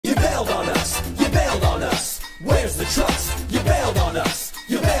trust. You bailed on us,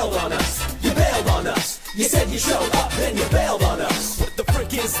 you bailed on us, you bailed on us. You said you showed up, then you bailed on us. What the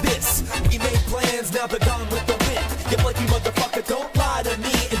frick is this? We made plans, now they're gone with the wind. You flaky motherfucker, don't lie to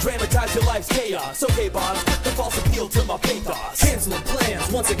me and dramatize your life's chaos. Okay, Bonds, quit the false appeal to my pathos. Canceling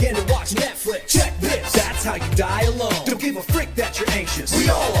plans once again to watch Netflix. Check this, that's how you die alone. Don't give a frick that you're anxious. We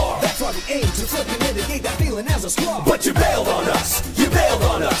all are. That's why we aim to flip and mitigate that feeling as a squad. But you bailed on us, you bailed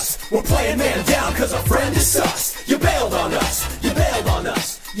on us. We're playing man down cause our friend is sus.